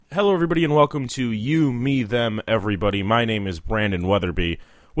Hello, everybody, and welcome to You, Me, Them, Everybody. My name is Brandon Weatherby.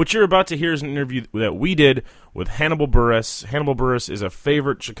 What you're about to hear is an interview that we did with Hannibal Buress. Hannibal Buress is a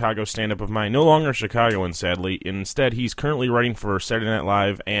favorite Chicago stand-up of mine, no longer Chicagoan, sadly. Instead, he's currently writing for Saturday Night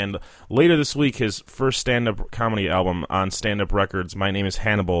Live, and later this week, his first stand-up comedy album on Stand Up Records, My Name is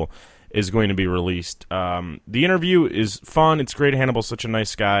Hannibal, is going to be released. The interview is fun. It's great. Hannibal's such a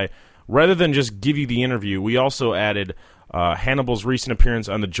nice guy. Rather than just give you the interview, we also added Hannibal's recent appearance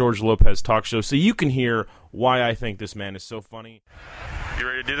on the George Lopez talk show, so you can hear why I think this man is so funny. You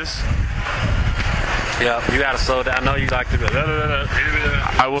ready to do this? Yeah, you gotta slow down. I know you like to go.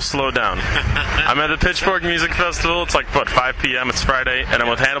 I will slow down. I'm at the Pitchfork Music Festival. It's like, 5 p.m. It's Friday, and I'm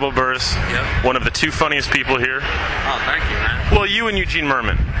with Hannibal Buress, one of the two funniest people here. Oh, thank you, man. Well, you and Eugene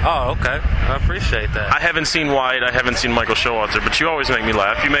Merman. Oh, okay. I appreciate that. I haven't seen White. I haven't seen Michael Showalter, but you always make me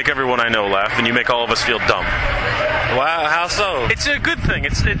laugh. You make everyone I know laugh, and you make all of us feel dumb. Wow, how so? It's a good thing.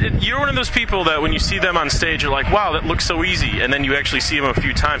 You're one of those people that when you see them on stage, you're like, wow, that looks so easy. And then you actually see them a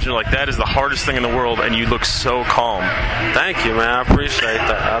few times, and you're like, that is the hardest thing in the world, and you look so calm. Thank you, man. I appreciate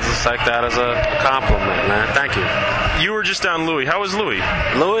that. I just take that as a compliment, man. Thank you. You were just on Louis. How was Louis?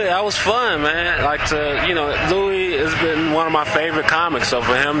 Louis, that was fun, man. Louis has been one of my favorite comics, so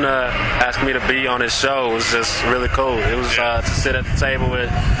for him to ask me to be on his show was just really cool. It was to sit at the table with,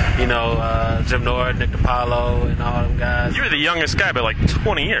 Jim Nord, Nick DiPaolo, and all them guys. You were the youngest guy by like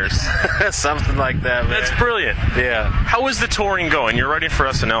 20 years. Something like that, man. That's brilliant. Yeah. How is the touring going? You're writing for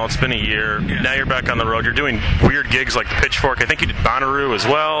SNL. It's been a year. Yeah. Now you're back on the road. You're doing weird gigs like the Pitchfork. I think you did Bonnaroo as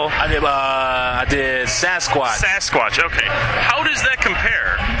well. I did Sasquatch. Okay. How does that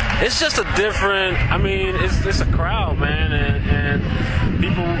compare? It's just a different. It's a crowd, man, and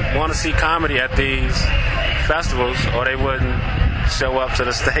people want to see comedy at these festivals, or they wouldn't show up to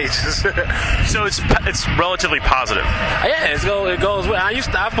the stages. So it's relatively positive. Yeah, it goes.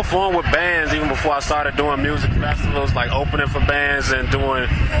 I performed with bands even before I started doing music festivals, like opening for bands and doing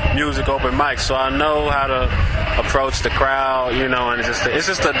music open mics. So I know how to approach the crowd, and it's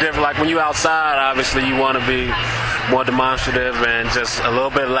just a different. Like when you outside, obviously you want to be more demonstrative and just a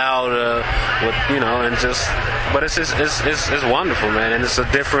little bit louder, But it's wonderful, man, and it's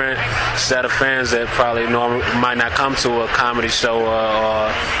a different set of fans that probably might not come to a comedy show or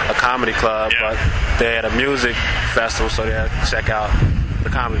a comedy club, but they're at a music festival, so they have to check out the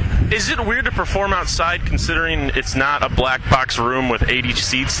comedy. Is it weird to perform outside, considering it's not a black box room with 80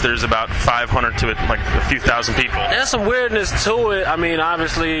 seats? There's about 500 to it, like a few thousand people. There's some weirdness to it.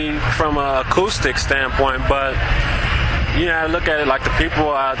 Obviously from an acoustic standpoint, but I look at it like the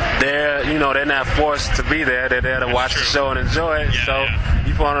people out there, they're not forced to be there. They're there to watch the show and enjoy it.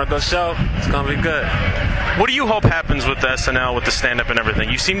 You put on a good show, it's going to be good. What do you hope happens with the SNL, with the stand-up and everything?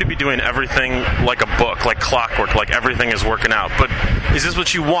 You seem to be doing everything like a book, like clockwork, like everything is working out. But is this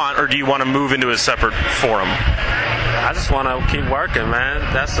what you want, or do you want to move into a separate forum? I just want to keep working, man.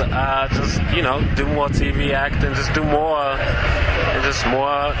 That's do more TV acting, just do more, just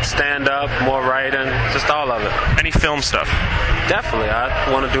more stand-up, more writing, just all of it. Any film stuff? Definitely, I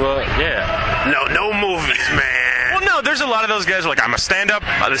want to do it. Yeah. No movies, man. Well, no, there's a lot of those guys who are like, I'm a stand-up.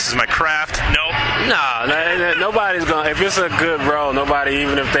 This is my craft. No, nobody's gonna. If it's a good role, nobody,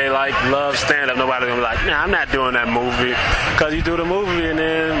 even if they love stand-up, nobody's gonna be like, nah, I'm not doing that movie. Because you do the movie, and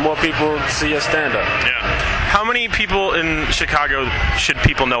then more people see your stand-up. Yeah. How many people in Chicago should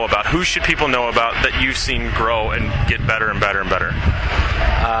people know about? Who should people know about that you've seen grow and get better and better and better?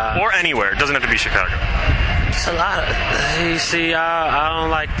 Or anywhere. It doesn't have to be Chicago. It's a lot of... You see, I don't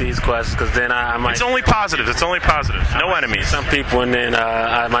like these questions because then I might... It's only positive. No enemies. Some people, and then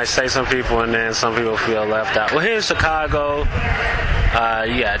I might say some people, and then some people feel left out. Well, here in Chicago,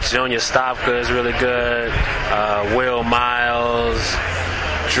 Junior Stopka is really good. Will Miles,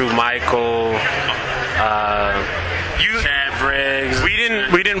 Drew Michael... Chad Briggs.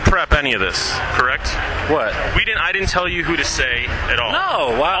 We didn't prep any of this, correct? What? I didn't tell you who to say at all.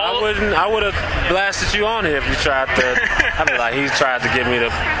 No, I would have blasted you on here if you tried to. I'd be like, he tried to get me to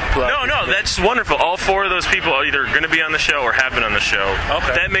plug. No, that's wonderful. All four of those people are either going to be on the show or have been on the show.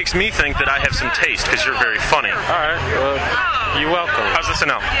 Okay. That makes me think that I have some taste because you're very funny. All right. Well, you're welcome. How's this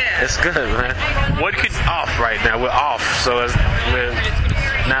now? It's good, man. What could off right now? We're off, so we're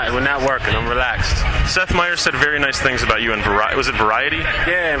not working. I'm relaxed. Seth Meyers said very nice things about you in Variety. Was it Variety?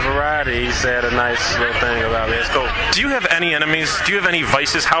 Yeah, in Variety, he said a nice little thing about me. It's cool. Do you have any enemies? Do you have any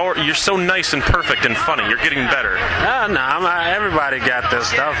vices? You're so nice and perfect and funny. You're getting better. Everybody got this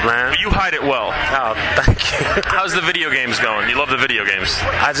stuff, man. But you hide it well. Oh, thank you. How's the video games going? You love the video games.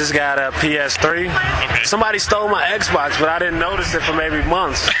 I just got a PS3. Okay. Somebody stole my Xbox, but I didn't notice it for maybe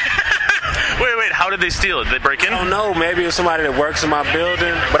months. Wait, how did they steal it? Did they break in? I don't know. Maybe it was somebody that works in my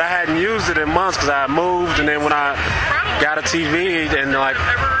building, but I hadn't used it in months because I moved, and then when I got a TV, and like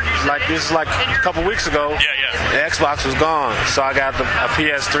this is like a couple weeks ago, the Xbox was gone, so I got a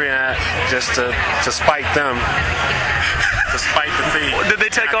PS3 and just to spite them. To spite the thief. Did they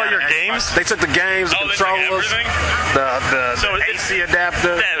take all your games? They took the games, the controllers, the AC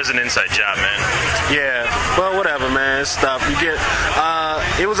adapter. That was an inside job, man. Yeah, well, whatever, man. It's stuff you get.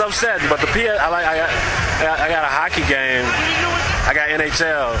 It was upsetting, but the PS. I got a hockey game. I got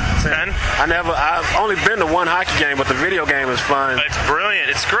NHL 10. I've only been to one hockey game, but the video game is fun. It's brilliant.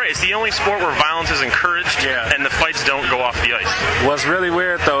 It's great. It's the only sport where violence is encouraged, and the fights don't go off the ice. What's really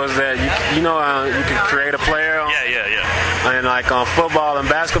weird though is that you can create a player. And like on football and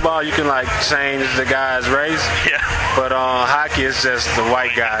basketball, you can like change the guy's race. Yeah. But on hockey, it's just the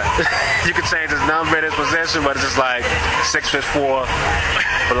white guy. You can change his number and his position, but it's just like 6'4",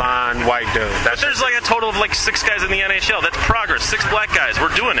 blonde white dude. There's like a total of like 6 guys in the NHL. That's progress. 6 black guys.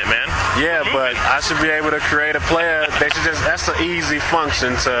 We're doing it, man. Yeah, but I should be able to create a player. That's an easy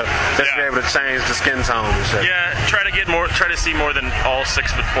function to just be able to change the skin tone and shit. Yeah, try to see more than all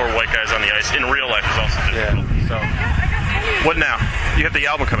 6'4" white guys on the ice in real life is also difficult. Yeah. So. What now? You have the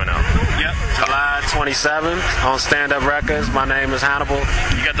album coming out. Yep. July 27th on Stand Up Records. My name is Hannibal.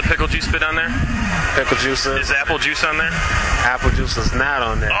 You got the pickle juice bit on there? Pickle juice. Is apple juice on there? Apple juice is not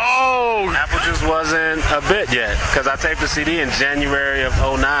on there. Oh! Apple juice wasn't a bit yet because I taped the CD in January of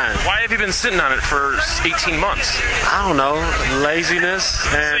 2009. Why have you been sitting on it for 18 months? I don't know. Laziness.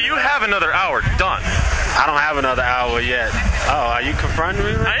 So you have another hour done. I don't have another hour yet. Oh, are you confronting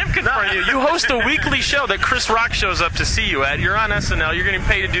me? I am confronting you. You host a weekly show that Chris Rock shows up to see you at. You're on SNL. You're getting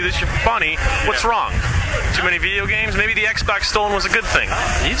paid to do this shit for funny. What's wrong? Too many video games? Maybe the Xbox stolen was a good thing.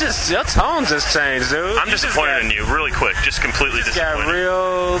 Your tone just changed, dude. I'm disappointed in you, really quick. Just completely disappointed. Got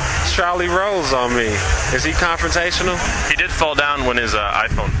real Charlie Rose on me. Is he confrontational? He did fall down when his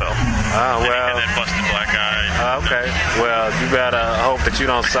iPhone fell. Oh, well. And that busted black eye. Okay. Well, you better hope that you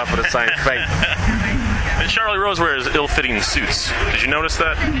don't suffer the same fate. And Charlie Rose wears ill-fitting suits. Did you notice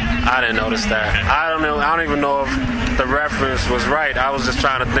that? I didn't notice that. I don't know. I don't even know if the reference was right. I was just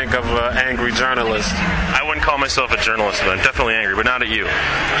trying to think of an angry journalist. I wouldn't call myself a journalist, but I'm definitely angry, but not at you.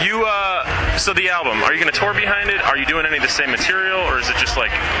 So the album, are you going to tour behind it? Are you doing any of the same material, or is it just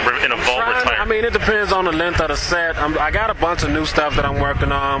like in a vault retired? I mean, it depends on the length of the set. I got a bunch of new stuff that I'm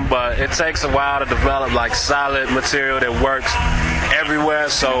working on, but it takes a while to develop like solid material that works everywhere.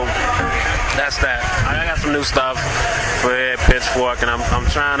 So that's that. I got some new stuff for Pitchfork, and I'm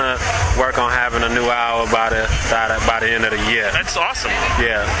trying to work on having a new hour by the end of the year. That's awesome.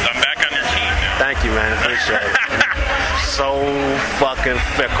 Yeah. I'm back on your team now. Thank you, man. Appreciate it. So fucking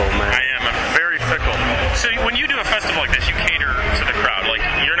fickle, man. I am. I'm very fickle. So when you do a festival like this, you cater to the crowd. Like,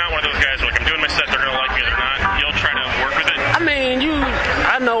 you're not one of those guys who, like, I'm doing my set, they're going to like me or they're not. You'll try to work with it. I mean,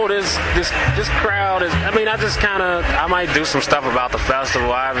 I know this crowd is, I mean, I might do some stuff about the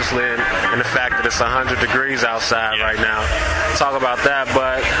festival, obviously, and the fact that it's 100 degrees outside right now. Talk about that,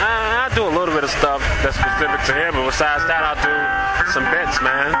 but I do a little bit of stuff that's specific to him, but besides that, I'll do some bits,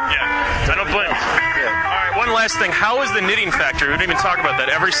 man. Yeah, I don't blame you. Yeah. All right, one last thing. How is the Knitting Factory? We didn't even talk about that.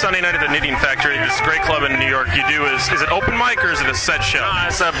 Every Sunday night at the Knitting Factory, this great club in New York, is it open mic or is it a set show? No,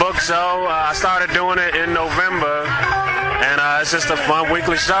 it's a book show. I started doing it in November, and it's just a fun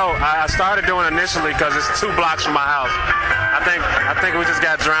weekly show. I started doing it initially because it's 2 blocks from my house. I think we just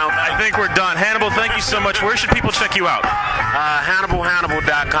got drowned. I think we're done. Hannibal, thank you so much. Where should people check you out?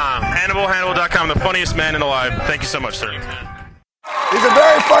 HannibalHannibal.com. HannibalHannibal.com, the funniest man alive. Thank you so much, sir. He's a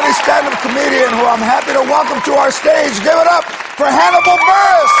very funny stand-up comedian who I'm happy to welcome to our stage. Give it up for Hannibal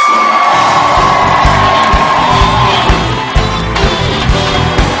Buress.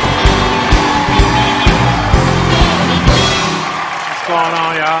 What's going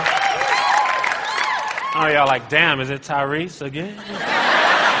on, y'all? Oh, y'all like, damn, is it Tyrese again?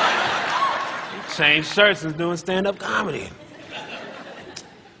 He changed shirts and doing stand-up comedy.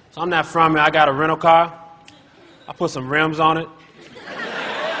 So I'm not from here. I got a rental car. I put some rims on it.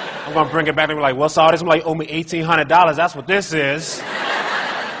 I'm going to bring it back and be like, what's all this? I'm like, owe me $1,800. That's what this is.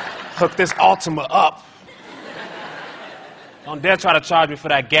 Hook this Altima up. Don't dare try to charge me for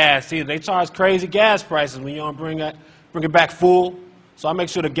that gas either. They charge crazy gas prices when you don't bring it back full. So I make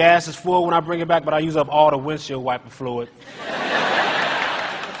sure the gas is full when I bring it back, but I use up all the windshield wiper fluid.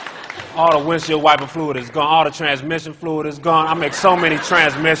 All the windshield wiper fluid is gone. All the transmission fluid is gone. I make so many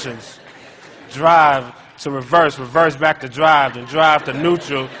transmissions. Drive to reverse, reverse back to drive, then drive to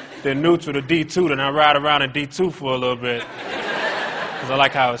neutral, then neutral to D2, then I ride around in D2 for a little bit. Because I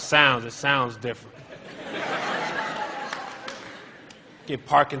like how it sounds. It sounds different. get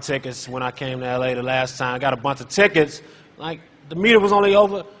parking tickets when I came to L.A. the last time. I got a bunch of tickets. Like, the meter was only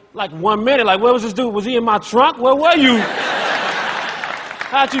over, like, 1 minute. Like, where was this dude? Was he in my trunk? Where were you?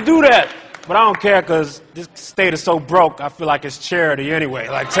 How'd you do that? But I don't care, because this state is so broke, I feel like it's charity anyway.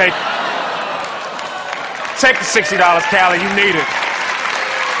 Like, take the $60, Callie. You need it.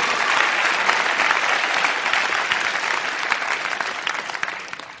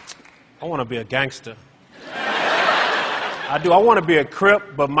 I want to be a gangster. I do. I want to be a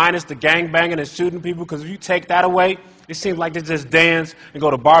Crip, but minus the gangbanging and shooting people, because if you take that away, it seems like they just dance and go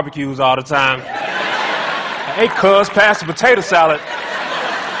to barbecues all the time. Hey, cuz, pass the potato salad.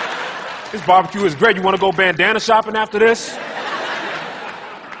 This barbecue is great. You want to go bandana shopping after this?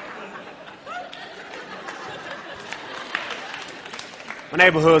 My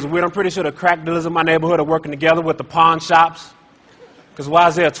neighborhood's weird. I'm pretty sure the crack dealers in my neighborhood are working together with the pawn shops. Because why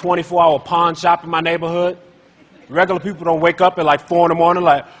is there a 24-hour pawn shop in my neighborhood? Regular people don't wake up at like 4 in the morning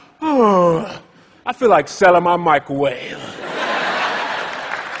like, oh, I feel like selling my microwave.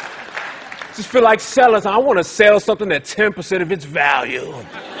 Just feel like selling. I want to sell something at 10% of its value.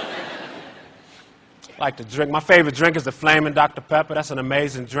 I like to drink. My favorite drink is the Flamin' Dr. Pepper. That's an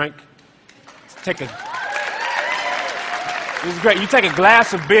amazing drink. This is great. You take a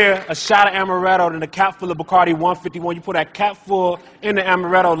glass of beer, a shot of amaretto, and a cap full of Bacardi 151. You put that cap full in the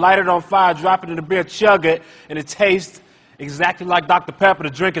amaretto, light it on fire, drop it in the beer, chug it, and it tastes exactly like Dr. Pepper.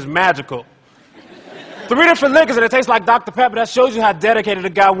 The drink is magical. 3 different liquors, and it tastes like Dr. Pepper. That shows you how dedicated the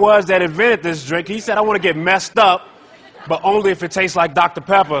guy was that invented this drink. He said, I want to get messed up, but only if it tastes like Dr.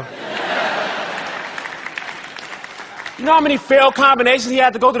 Pepper. You know how many failed combinations he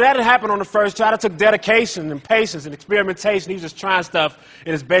had to go through? That didn't happen on the first try. That took dedication and patience and experimentation. He was just trying stuff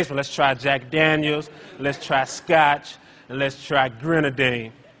in his basement. Let's try Jack Daniels, let's try Scotch, and let's try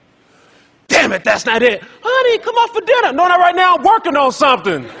Grenadine. Damn it, that's not it. Honey, come out for dinner. No, not right now. I'm working on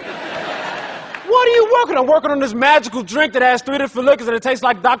something. What are you working on? I'm working on this magical drink that has 3 different liquors and it tastes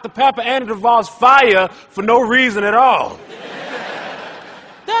like Dr. Pepper and it involves fire for no reason at all.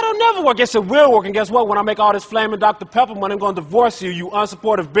 That'll never work. Yes, it will work. And guess what? When I make all this Flamin' Dr. Pepper money, I'm going to divorce you, you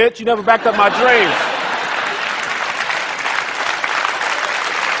unsupportive bitch. You never backed up my dreams.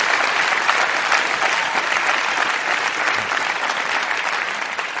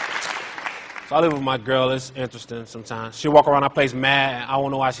 So I live with my girl. It's interesting sometimes. She'll walk around our place mad, and I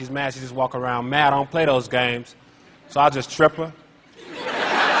don't know why she's mad. She just walk around mad. I don't play those games. So I just trip her.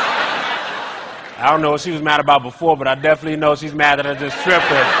 I don't know what she was mad about before, but I definitely know she's mad that I just tripped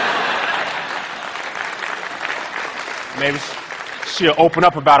her. Maybe she'll open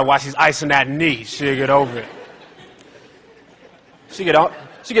up about it while she's icing that knee. She'll get over it. She get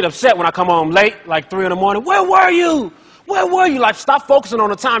upset when I come home late, like 3 in the morning. Where were you? Where were you? Like, stop focusing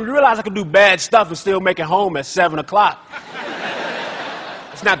on the time. You realize I can do bad stuff and still make it home at 7 o'clock.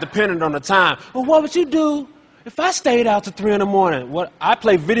 It's not dependent on the time. Well, what would you do if I stayed out to 3 in the morning? What? I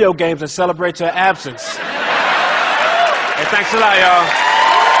play video games and celebrate your absence. Hey, thanks a lot, y'all.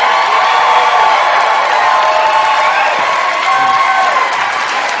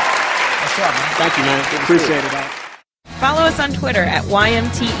 What's up, man? Thank you, man. Appreciate it. Follow us on Twitter at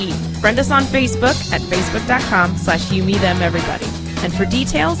YMTE. Friend us on Facebook at facebook.com/YouMeThemEverybody. And for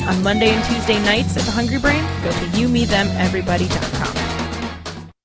details on Monday and Tuesday nights at the Hungry Brain, go to YouMeThemEverybody.com.